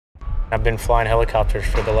I've been flying helicopters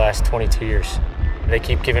for the last 22 years. They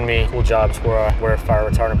keep giving me cool jobs where I wear fire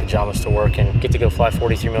retardant pajamas to work and get to go fly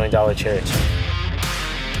 $43 million chariots.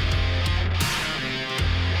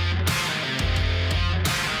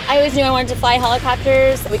 I always knew I wanted to fly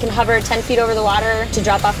helicopters. We can hover 10 feet over the water to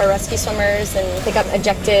drop off our rescue swimmers and pick up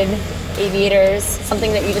ejected aviators,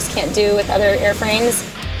 something that you just can't do with other airframes.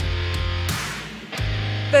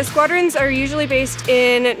 The squadrons are usually based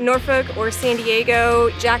in Norfolk or San Diego,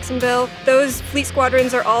 Jacksonville. Those fleet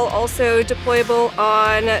squadrons are all also deployable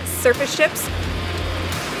on surface ships.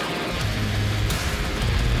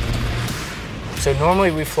 So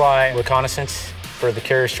normally we fly reconnaissance for the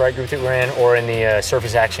carrier strike group that we're in or in the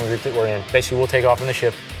surface action group that we're in. Basically, we'll take off from the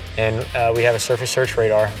ship and we have a surface search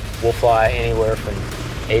radar. We'll fly anywhere from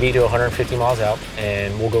 80 to 150 miles out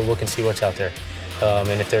and we'll go look and see what's out there.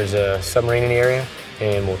 And if there's a submarine in the area,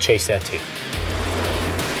 and we'll chase that too.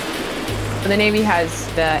 The Navy has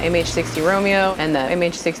the MH-60 Romeo and the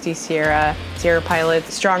MH-60 Sierra. Sierra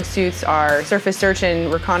pilots' strong suits are surface search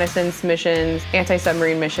and reconnaissance missions,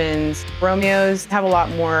 anti-submarine missions. Romeos have a lot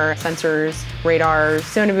more sensors, radars,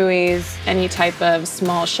 sonobuoys. Any type of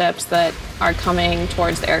small ships that are coming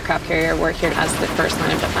towards the aircraft carrier, we're here as the first line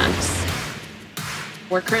of defense.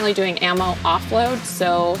 We're currently doing ammo offload,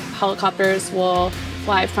 so helicopters will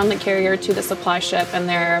fly from the carrier to the supply ship and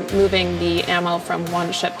they're moving the ammo from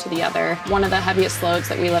one ship to the other. One of the heaviest loads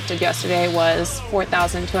that we lifted yesterday was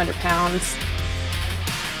 4,200 pounds.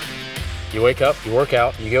 You wake up, you work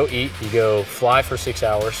out, you go eat, you go fly for 6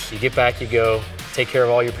 hours, you get back, you go take care of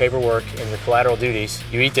all your paperwork and your collateral duties,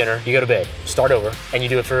 you eat dinner, you go to bed, start over, and you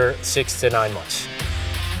do it for 6 to 9 months.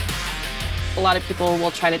 A lot of people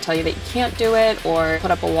will try to tell you that you can't do it or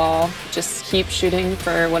put up a wall. Just keep shooting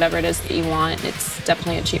for whatever it is that you want. It's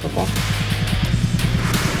definitely achievable.